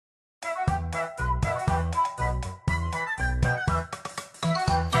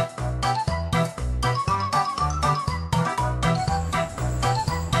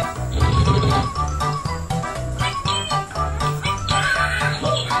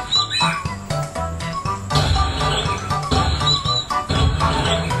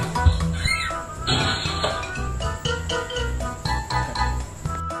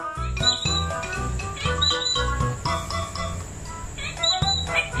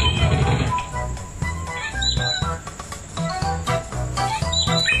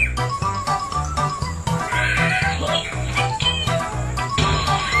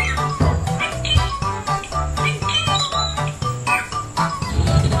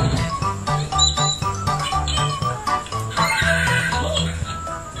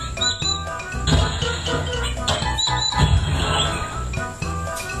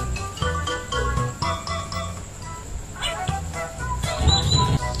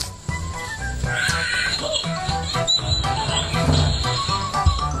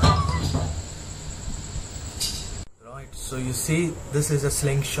you see, this is a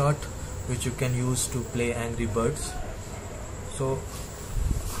slingshot which you can use to play Angry Birds. So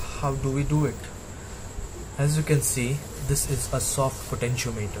how do we do it? As you can see, this is a soft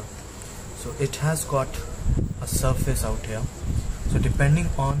potentiometer. So it has got a surface out here. So depending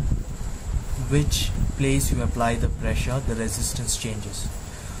on which place you apply the pressure, the resistance changes.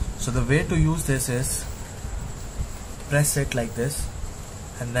 So the way to use this is press it like this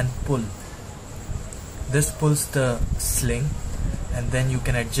and then pull. This pulls the sling, and then you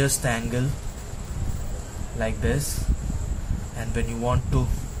can adjust the angle like this, and when you want to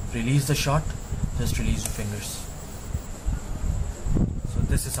release the shot, just release your fingers. So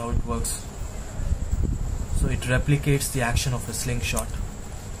this is how it works. So it replicates the action of a slingshot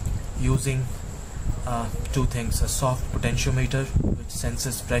using two things: a soft potentiometer which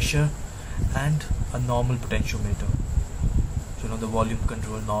senses pressure, and a normal potentiometer, the volume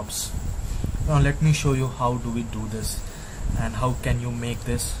control knobs. Now let me show you how do we do this and how can you make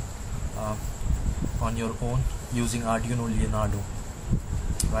this on your own using Arduino Leonardo,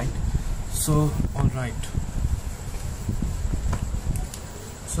 right? So alright,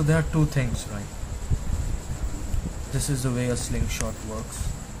 so there are two things, right? This is the way a slingshot works.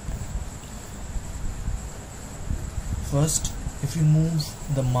 First, if you move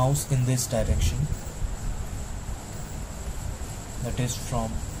the mouse in this direction, that is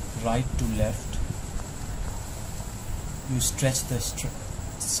from right to left, you stretch the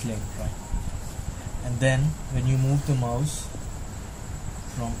sling, right? And then when you move the mouse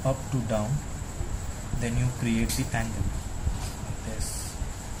from up to down, then you create the angle like this.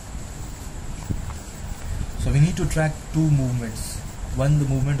 So we need to track two movements: one, the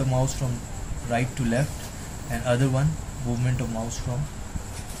movement of mouse from right to left, and other one, movement of mouse from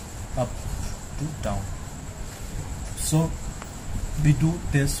up to down. So we do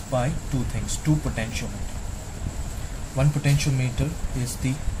this by two things: two potentiometer. One potentiometer is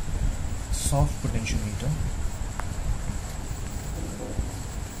the soft potentiometer,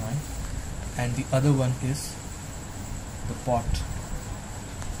 right? And the other one is the pot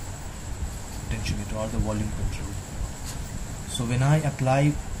potentiometer, or the volume control. So when I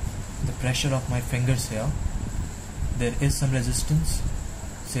apply the pressure of my fingers here, there is some resistance,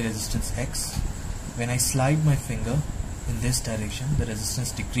 say resistance X. When I slide my finger in this direction, the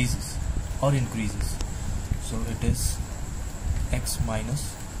resistance decreases or increases. So it is X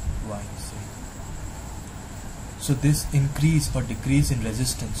minus Y. So this increase or decrease in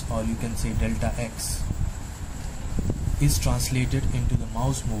resistance, or you can say delta X, is translated into the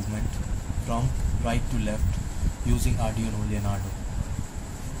mouse movement from right to left using Arduino Leonardo.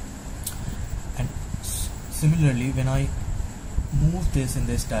 And similarly, when I move this in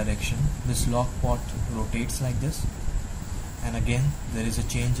this direction, this lock pot rotates like this, and again there is a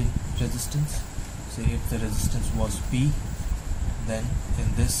change in resistance. Say if the resistance was P, then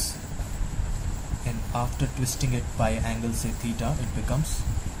in this, and after twisting it by angle say theta, it becomes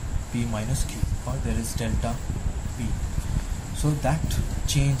P minus Q, or there is delta P. So that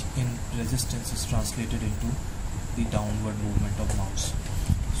change in resistance is translated into the downward movement of mouse.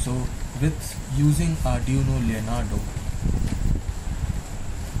 So with using Arduino Leonardo,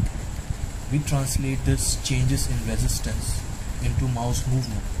 we translate this changes in resistance into mouse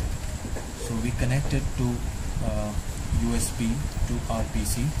movement. So we connect it to USB to our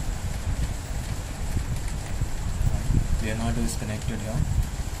PC. Leonardo is connected here,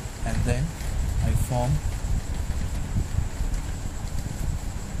 and then I form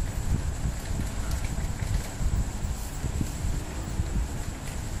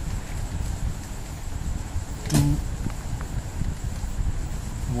two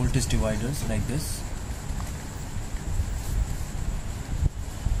voltage dividers like this.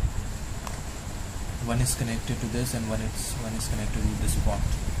 One is connected to this, and one is connected to this pot,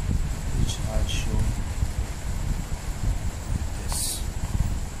 which I'll show this.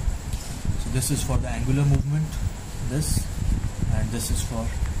 So this is for the angular movement, this, and this is for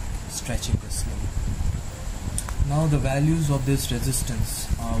stretching the sling. Now the values of this resistance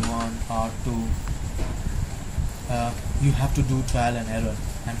R1, R2, you have to do trial and error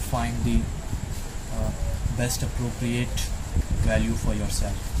and find the best appropriate value for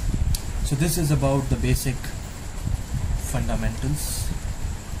yourself. So this is about the basic fundamentals.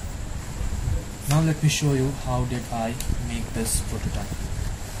 Now let me show you how did I make this prototype.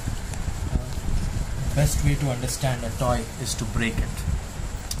 Best way to understand a toy is to break it,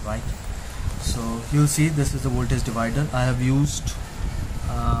 right? So you'll see this is the voltage divider. I have used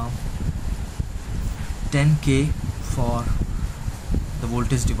 10K for the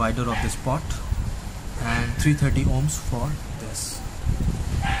voltage divider of this pot and 330 ohms for this.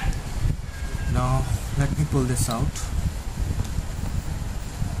 Now let me pull this out.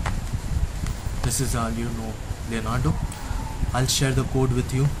 this is Arduino Leonardo. I'll share the code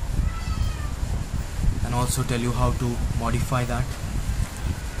with you and also tell you how to modify that.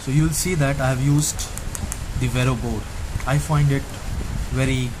 So you'll see that I have used the Vero board. I find it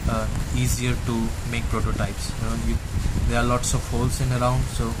very easier to make prototypes. There are lots of holes in around,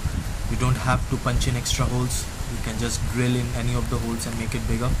 so you don't have to punch in extra holes. You can just drill in any of the holes and make it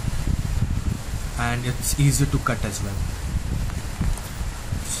bigger, and it's easier to cut as well.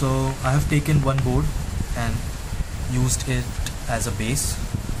 So I have taken one board and used it as a base,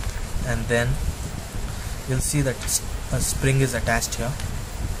 and then you'll see that a spring is attached here,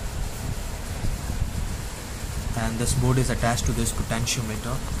 and this board is attached to this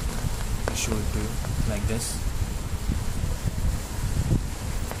potentiometer. I'll show it to you like this,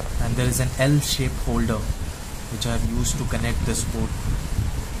 and there is an L-shaped holder which I have used to connect this board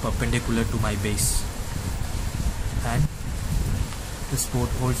perpendicular to my base, and this board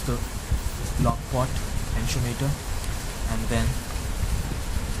holds the lock pot potentiometer, and then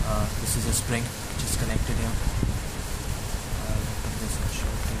this is a spring which is connected here. I'll open this and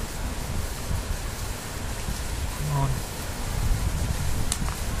show it to you. Come on.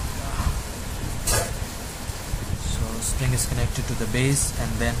 So spring is connected to the base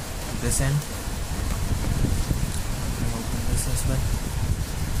and then to this end. Let me open this as well.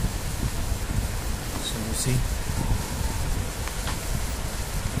 So you see,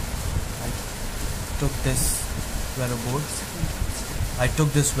 I took this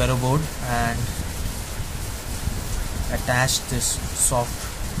Vero board and attached this soft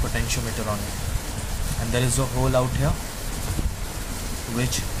potentiometer on it, and there is a hole out here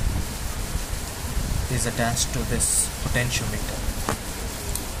which is attached to this potentiometer.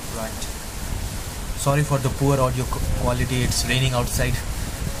 Right, sorry for the poor audio quality, it's raining outside.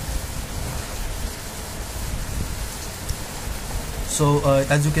 So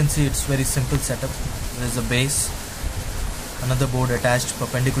as you can see, it's very simple setup. There is a base, another board attached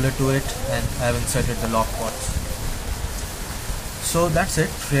perpendicular to it, and I have inserted the lock pots. So that's it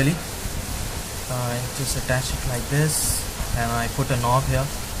really. I just attach it like this, and I put a knob here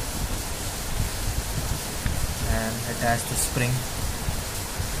and attach the spring.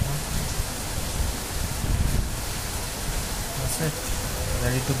 That's it,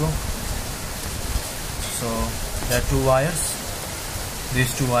 ready to go. So there are two wires.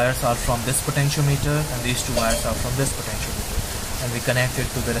 These two wires are from this potentiometer, and these two wires are from this potentiometer, and we connect it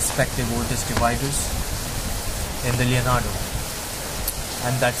to the respective voltage dividers in the Leonardo,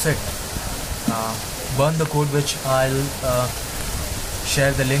 and that's it. Burn the code, which I'll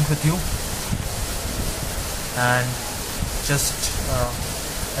share the link with you, and just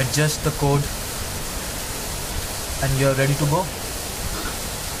adjust the code and you're ready to go.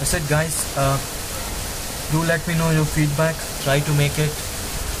 That's it, guys. Do let me know your feedback, try to make it,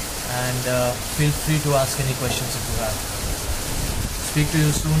 and feel free to ask any questions if you have. Speak to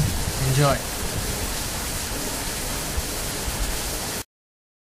you soon. Enjoy.